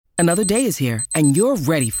Another day is here, and you're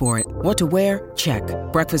ready for it. What to wear? Check.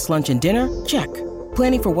 Breakfast, lunch, and dinner? Check.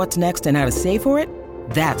 Planning for what's next and how to save for it?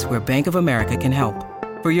 That's where Bank of America can help.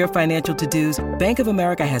 For your financial to-dos, Bank of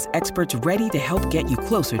America has experts ready to help get you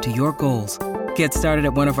closer to your goals. Get started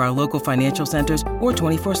at one of our local financial centers or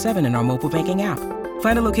 24/7 in our mobile banking app.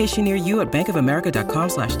 Find a location near you at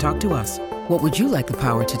bankofamerica.com/talktous. What would you like the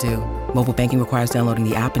power to do? Mobile banking requires downloading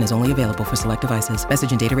the app and is only available for select devices.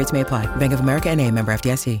 Message and data rates may apply. Bank of America N.A., member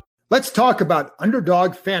FDIC. Let's talk about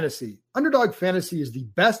Underdog Fantasy. Underdog Fantasy is the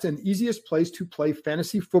best and easiest place to play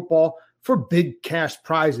fantasy football for big cash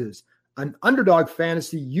prizes. On Underdog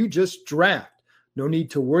Fantasy, you just draft. No need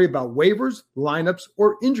to worry about waivers, lineups,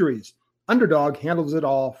 or injuries. Underdog handles it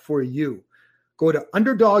all for you. Go to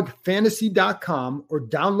UnderdogFantasy.com or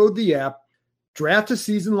download the app, draft a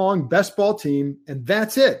season-long best ball team, and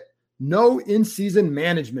that's it. No in-season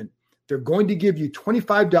management. They're going to give you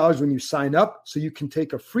 $25 when you sign up so you can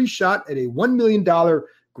take a free shot at a $1 million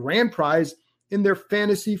grand prize in their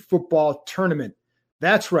fantasy football tournament.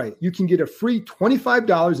 That's right. You can get a free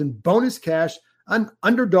 $25 in bonus cash on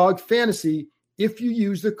Underdog Fantasy if you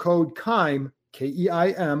use the code KEIM,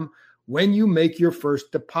 K-E-I-M, when you make your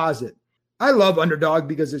first deposit. I love Underdog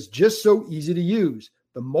because it's just so easy to use.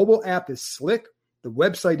 The mobile app is slick. The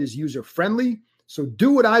website is user-friendly. So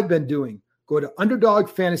do what I've been doing. Go to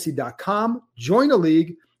UnderdogFantasy.com, join a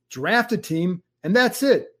league, draft a team, and that's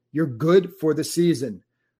it. You're good for the season.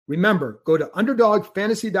 Remember, go to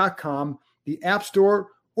UnderdogFantasy.com, the App Store,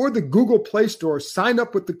 or the Google Play Store. Sign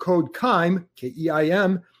up with the code KEIM,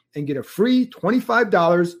 K-E-I-M, and get a free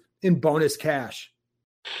 $25 in bonus cash.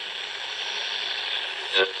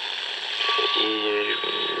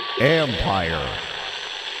 Empire.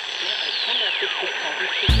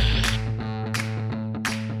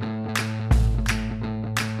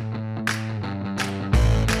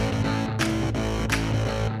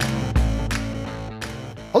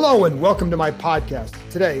 Hello and welcome to my podcast.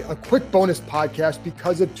 Today, a quick bonus podcast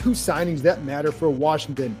because of two signings that matter for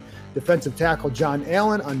Washington. Defensive tackle John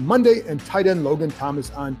Allen on Monday and tight end Logan Thomas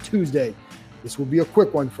on Tuesday. This will be a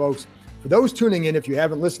quick one, folks. For those tuning in, if you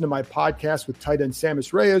haven't listened to my podcast with tight end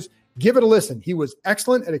Sammis Reyes, give it a listen. He was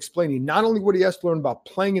excellent at explaining not only what he has to learn about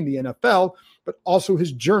playing in the NFL, but also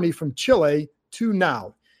his journey from Chile to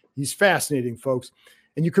now. He's fascinating, folks.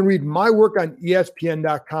 And you can read my work on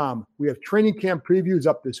ESPN.com. We have training camp previews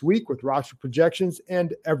up this week with roster projections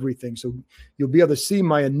and everything. So you'll be able to see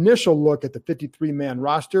my initial look at the 53-man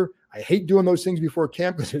roster. I hate doing those things before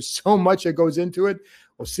camp because there's so much that goes into it.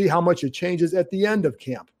 We'll see how much it changes at the end of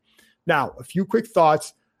camp. Now, a few quick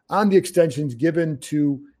thoughts on the extensions given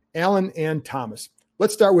to Allen and Thomas.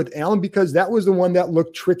 Let's start with Allen because that was the one that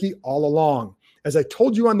looked tricky all along. As I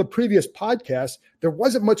told you on the previous podcast, there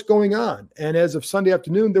wasn't much going on. And as of Sunday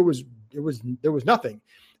afternoon, there was nothing.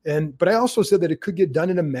 But I also said that it could get done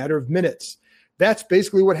in a matter of minutes. That's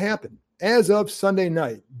basically what happened. As of Sunday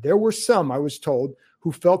night, there were some, I was told,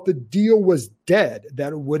 who felt the deal was dead,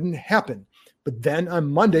 that it wouldn't happen. But then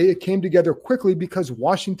on Monday, it came together quickly because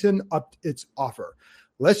Washington upped its offer.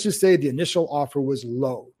 Let's just say the initial offer was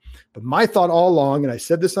low. But my thought all along, and I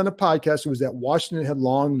said this on a podcast, was that Washington had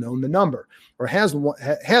long known the number, or had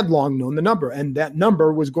long known the number, and that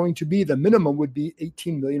number was going to be, the minimum would be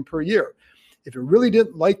 $18 million per year. If it really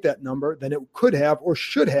didn't like that number, then it could have or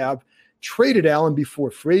should have traded Allen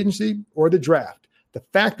before free agency or the draft. The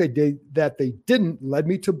fact that they didn't led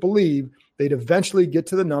me to believe they'd eventually get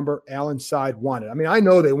to the number Allen's side wanted. I mean, I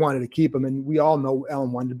know they wanted to keep him, and we all know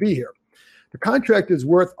Allen wanted to be here. The contract is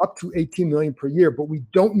worth up to $18 million per year, but we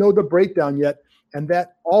don't know the breakdown yet, and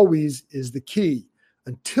that always is the key.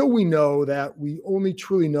 Until we know that, we only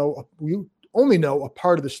know a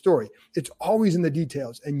part of the story. It's always in the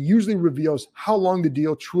details and usually reveals how long the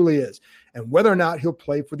deal truly is and whether or not he'll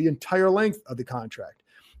play for the entire length of the contract.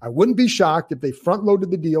 I wouldn't be shocked if they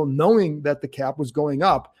front-loaded the deal knowing that the cap was going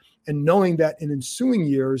up and knowing that in ensuing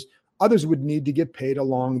years, others would need to get paid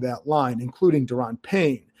along that line, including Daron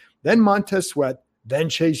Payne, then Montez Sweat, then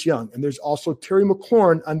Chase Young. And there's also Terry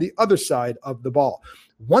McLaurin on the other side of the ball.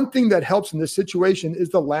 One thing that helps in this situation is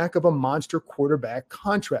the lack of a monster quarterback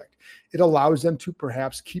contract. It allows them to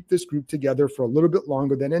perhaps keep this group together for a little bit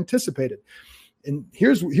longer than anticipated. And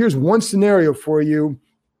here's one scenario for you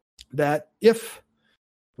that if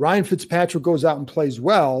Ryan Fitzpatrick goes out and plays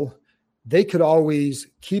well, they could always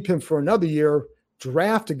keep him for another year,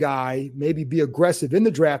 draft a guy, maybe be aggressive in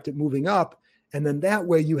the draft at moving up, and then that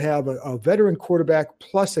way you have a veteran quarterback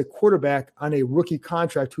plus a quarterback on a rookie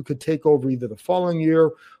contract who could take over either the following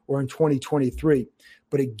year or in 2023.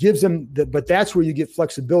 But it gives them but that's where you get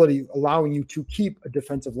flexibility, allowing you to keep a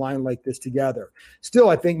defensive line like this together. Still,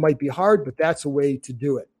 I think might be hard, but that's a way to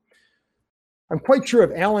do it. I'm quite sure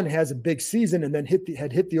if Allen has a big season and then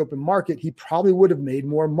had hit the open market, he probably would have made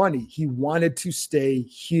more money. He wanted to stay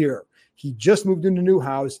here. He just moved into a new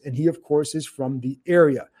house, and he, of course, is from the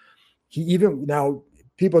area. Now,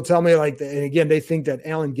 people tell me and again, they think that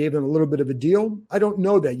Allen gave them a little bit of a deal. I don't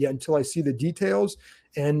know that yet until I see the details.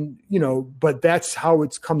 And, but that's how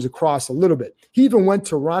it comes across a little bit. He even went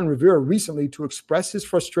to Ron Rivera recently to express his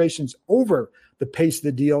frustrations over the pace of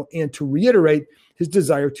the deal and to reiterate his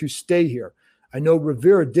desire to stay here. I know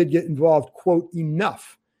Rivera did get involved, quote,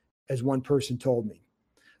 enough, as one person told me.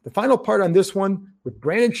 The final part on this one, with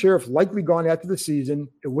Brandon Sheriff likely gone after the season,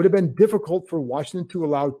 it would have been difficult for Washington to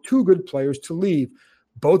allow two good players to leave,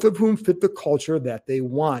 both of whom fit the culture that they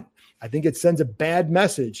want. I think it sends a bad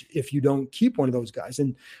message if you don't keep one of those guys.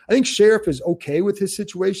 And I think Sheriff is okay with his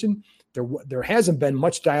situation. There hasn't been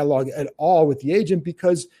much dialogue at all with the agent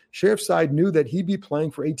because Sheriff's side knew that he'd be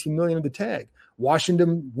playing for $18 million of the tag.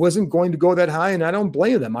 Washington wasn't going to go that high, and I don't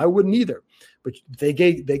blame them. I wouldn't either. But they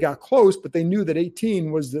got close, but they knew that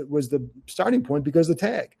 18 was the starting point because of the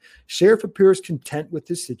tag. Sheriff appears content with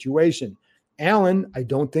his situation. Allen, I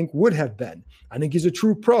don't think would have been. I think he's a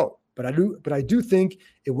true pro, but I do think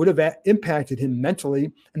it would have impacted him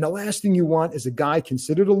mentally. And the last thing you want is a guy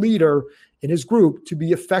considered a leader in his group to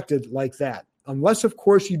be affected like that. Unless, of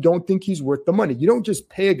course, you don't think he's worth the money. You don't just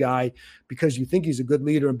pay a guy because you think he's a good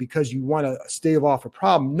leader and because you want to stave off a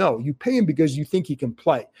problem. No, you pay him because you think he can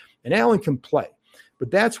play. And Allen can play. But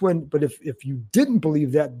if you didn't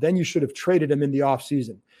believe that, then you should have traded him in the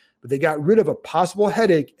offseason. But they got rid of a possible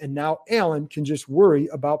headache, and now Allen can just worry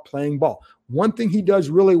about playing ball. One thing he does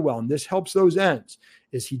really well, and this helps those ends,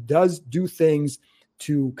 is he does do things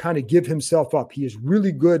to kind of give himself up. He is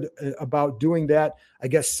really good about doing that. I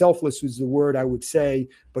guess selfless is the word I would say,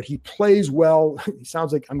 but he plays well. He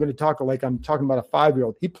sounds like I'm going to talk like I'm talking about a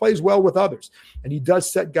 5-year-old. He plays well with others, and he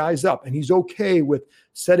does set guys up, and he's okay with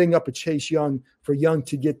setting up a Chase Young for Young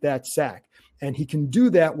to get that sack. And he can do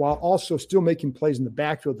that while also still making plays in the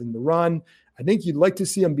backfield in the run. I think you'd like to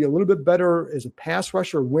see him be a little bit better as a pass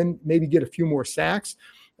rusher, maybe get a few more sacks.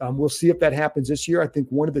 We'll see if that happens this year. I think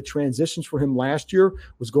one of the transitions for him last year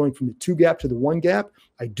was going from the 2-gap to the 1-gap.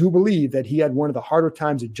 I do believe that he had one of the harder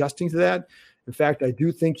times adjusting to that. In fact, I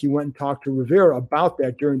do think he went and talked to Rivera about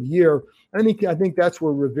that during the year. I think that's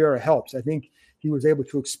where Rivera helps. I think he was able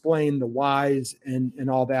to explain the whys and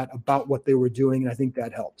all that about what they were doing, and I think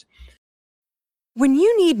that helped. When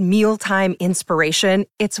you need mealtime inspiration,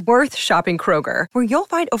 it's worth shopping Kroger, where you'll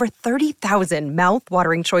find over 30,000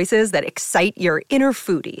 mouth-watering choices that excite your inner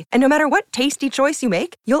foodie. And no matter what tasty choice you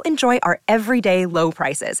make, you'll enjoy our everyday low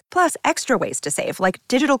prices, plus extra ways to save, like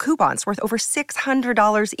digital coupons worth over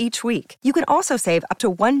 $600 each week. You can also save up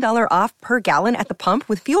to $1 off per gallon at the pump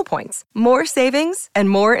with fuel points. More savings and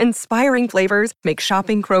more inspiring flavors make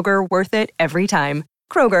shopping Kroger worth it every time.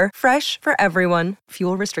 Kroger, fresh for everyone.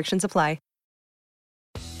 Fuel restrictions apply.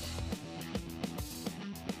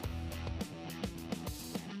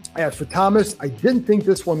 As for Thomas, I didn't think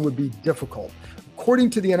this one would be difficult. According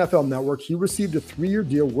to the NFL Network, he received a 3-year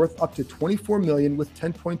deal worth up to $24 million with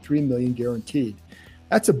 $10.3 million guaranteed.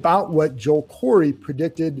 That's about what Joel Corey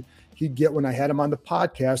predicted he'd get when I had him on the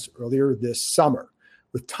podcast earlier this summer.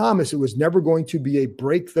 With Thomas, it was never going to be a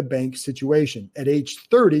break-the-bank situation. At age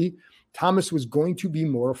 30, Thomas was going to be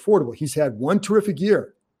more affordable. He's had one terrific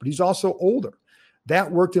year, but he's also older.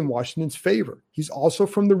 That worked in Washington's favor. He's also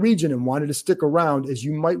from the region and wanted to stick around. As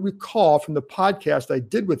you might recall from the podcast I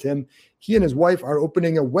did with him, he and his wife are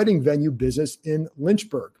opening a wedding venue business in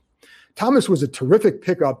Lynchburg. Thomas was a terrific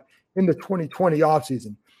pickup in the 2020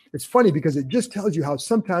 offseason. It's funny because it just tells you how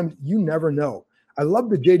sometimes you never know. I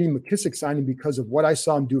love the J.D. McKissic signing because of what I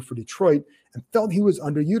saw him do for Detroit and felt he was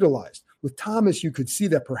underutilized. With Thomas, you could see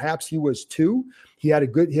that perhaps he was too. He had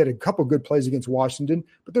a couple good plays against Washington,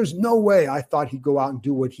 but there's no way I thought he'd go out and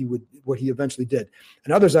do what he eventually did.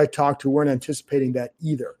 And others I talked to weren't anticipating that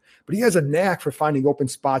either. But he has a knack for finding open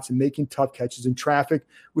spots and making tough catches in traffic,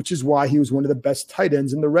 which is why he was one of the best tight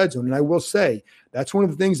ends in the red zone. And I will say that's one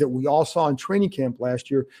of the things that we all saw in training camp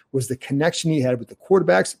last year was the connection he had with the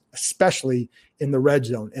quarterbacks, especially in the red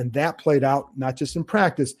zone. And that played out not just in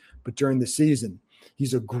practice, but during the season.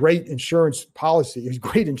 He's a great insurance policy. He's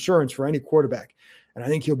great insurance for any quarterback. And I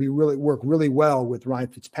think he'll work really well with Ryan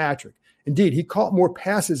Fitzpatrick. Indeed, he caught more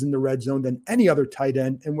passes in the red zone than any other tight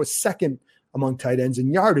end and was second among tight ends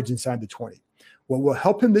in yardage inside the 20. What will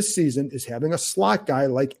help him this season is having a slot guy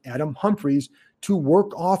like Adam Humphries to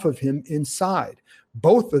work off of him inside.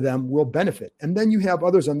 Both of them will benefit. And then you have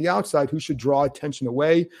others on the outside who should draw attention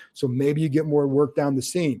away. So maybe you get more work down the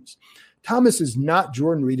seams. Thomas is not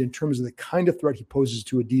Jordan Reed in terms of the kind of threat he poses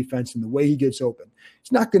to a defense and the way he gets open.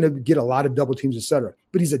 He's not going to get a lot of double teams, et cetera,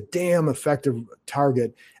 but he's a damn effective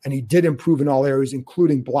target, and he did improve in all areas,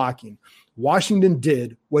 including blocking. Washington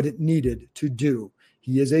did what it needed to do.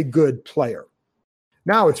 He is a good player.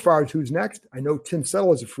 Now, as far as who's next, I know Tim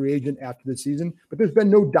Settle is a free agent after the season, but there's been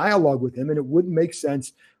no dialogue with him, and it wouldn't make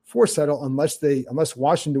sense for Settle unless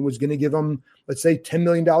Washington was going to give him, let's say, $10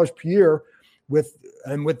 million per year with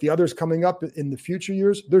the others coming up in the future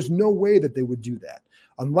years. There's no way that they would do that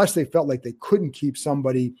unless they felt like they couldn't keep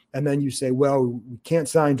somebody, and then you say, well, we can't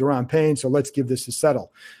sign Daron Payne, so let's give this to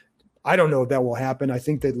Settle. I don't know if that will happen. I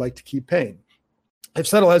think they'd like to keep Payne. If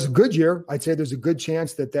Settle has a good year, I'd say there's a good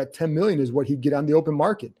chance that $10 million is what he'd get on the open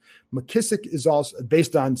market. McKissick is also,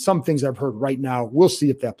 based on some things I've heard right now, we'll see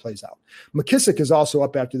if that plays out. McKissick is also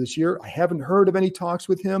up after this year. I haven't heard of any talks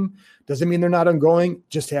with him. Doesn't mean they're not ongoing,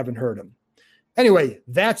 just haven't heard him. Anyway,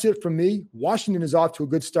 that's it from me. Washington is off to a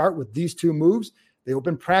good start with these two moves. They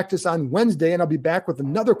open practice on Wednesday, and I'll be back with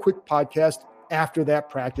another quick podcast after that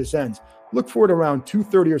practice ends. Look for it around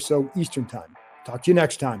 2:30 or so Eastern time. Talk to you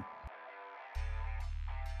next time.